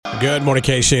Good morning,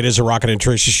 Casey. It is a Rocket and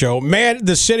Tracy show. Man,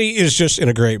 the city is just in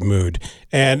a great mood.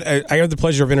 And I have the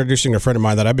pleasure of introducing a friend of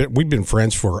mine that we've been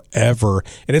friends forever.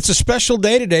 And it's a special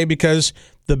day today because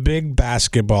the big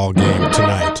basketball game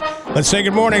tonight. Let's say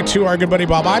good morning to our good buddy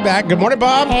Bob Iback. Good morning,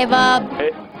 Bob. Hey, Bob.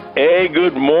 Hey,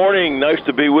 good morning. Nice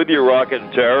to be with you, Rocket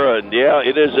and Tara. And yeah,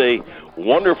 it is a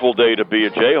wonderful day to be a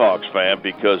Jayhawks fan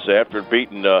because after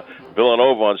beating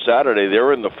Villanova on Saturday,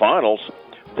 they're in the finals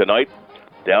tonight.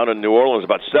 Down in New Orleans,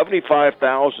 about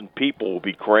 75,000 people will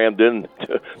be crammed in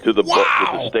to the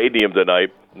stadium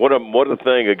tonight. What a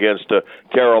thing against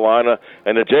Carolina.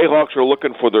 And the Jayhawks are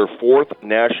looking for their fourth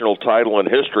national title in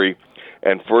history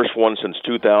and first one since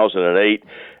 2008.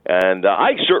 And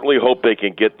I certainly hope they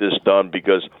can get this done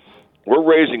because we're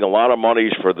raising a lot of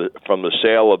money from the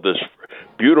sale of this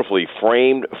beautifully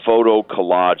framed photo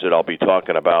collage that I'll be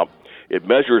talking about. It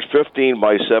measures 15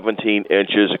 by 17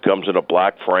 inches. It comes in a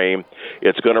black frame.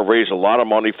 It's going to raise a lot of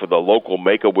money for the local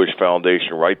Make-A-Wish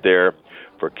Foundation right there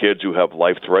for kids who have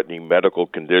life-threatening medical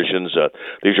conditions.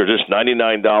 These are just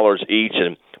 $99 each,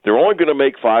 and they're only going to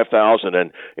make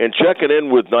 $5,000. And checking in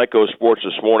with Nyco Sports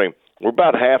this morning, we're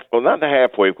about not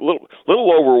halfway, a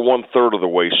little over one-third of the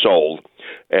way sold.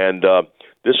 And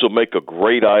this will make a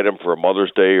great item for a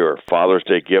Mother's Day or a Father's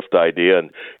Day gift idea. And,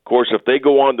 of course, if they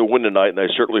go on to win tonight, and I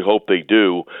certainly hope they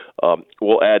do,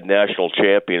 we'll add national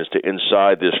champions to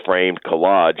inside this framed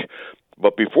collage.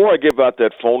 But before I give out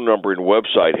that phone number and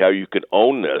website, how you can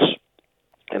own this,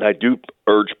 and I do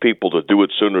urge people to do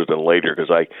it sooner than later because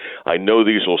I know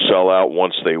these will sell out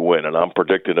once they win. And I'm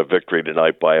predicting a victory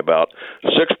tonight by about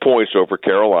 6 points over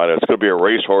Carolina. It's going to be a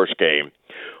racehorse game.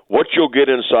 What you'll get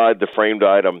inside the framed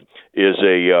item is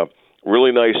a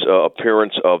really nice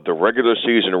appearance of the regular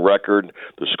season record,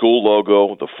 the school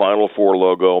logo, the Final Four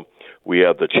logo. We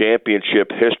have the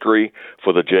championship history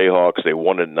for the Jayhawks. They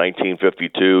won in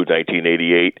 1952,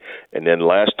 1988, and then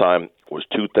last time was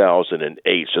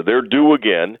 2008. So they're due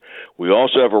again. We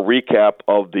also have a recap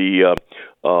of the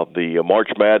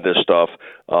March Madness stuff,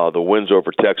 the wins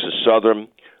over Texas Southern,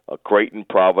 Creighton,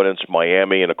 Providence,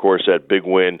 Miami, and, of course, that big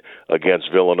win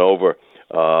against Villanova,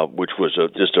 which was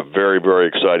just a very, very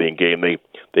exciting game.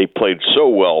 They played so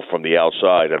well from the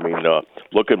outside. I mean,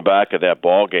 looking back at that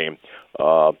ball game,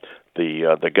 the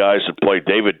guys that played,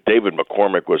 David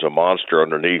McCormick was a monster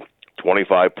underneath,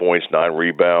 25 points, 9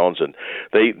 rebounds. And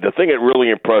the thing that really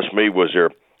impressed me was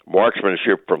their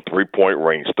marksmanship from three-point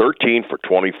range, 13 for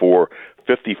 24,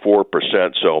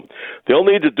 54%. So they'll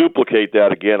need to duplicate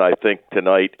that again, I think,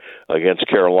 tonight against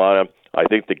Carolina. I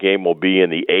think the game will be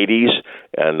in the 80s,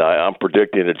 and I'm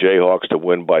predicting the Jayhawks to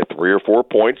win by 3 or 4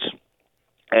 points.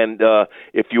 And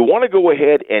if you want to go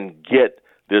ahead and get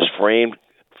this framed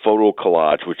photo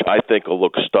collage, which I think will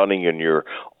look stunning in your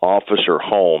office or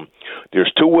home,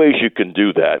 there's 2 ways you can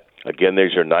do that. Again,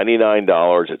 these are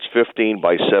 $99. It's 15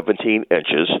 by 17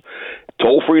 inches.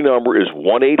 Toll-free number is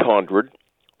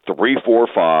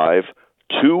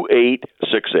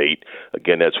 1-800-345-2868.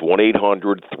 Again, that's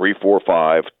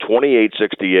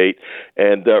 1-800-345-2868.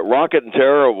 And Rocket and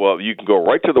Tara, well, you can go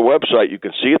right to the website. You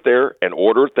can see it there and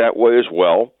order it that way as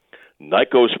well.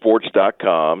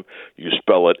 NycoSports.com. You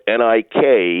spell it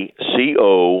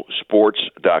NIKCO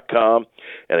Sports.com.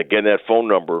 And again, that phone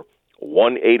number,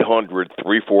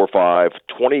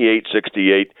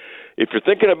 1-800-345-2868. If you're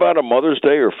thinking about a Mother's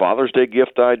Day or Father's Day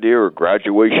gift idea or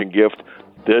graduation gift,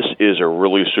 this is a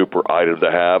really super item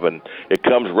to have, and it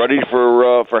comes ready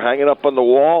for hanging up on the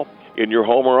wall in your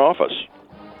home or office.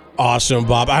 Awesome,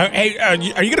 Bob. Hey, are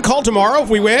you going to call tomorrow if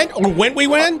we win or when we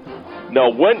win? No,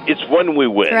 when we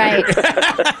win. Right.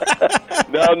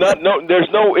 No, there's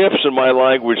no ifs in my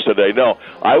language today. No,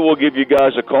 I will give you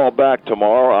guys a call back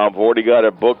tomorrow. I've already got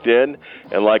it booked in,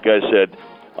 and like I said,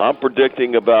 I'm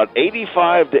predicting about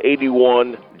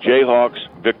 85-81 Jayhawks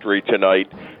victory tonight,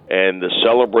 and the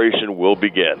celebration will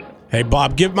begin. Hey,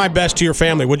 Bob, give my best to your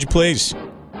family, would you please?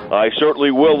 I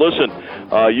certainly will. Listen,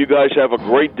 you guys have a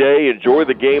great day. Enjoy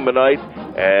the game tonight,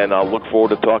 and I'll look forward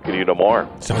to talking to you tomorrow.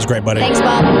 Sounds great, buddy. Thanks,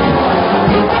 Bob.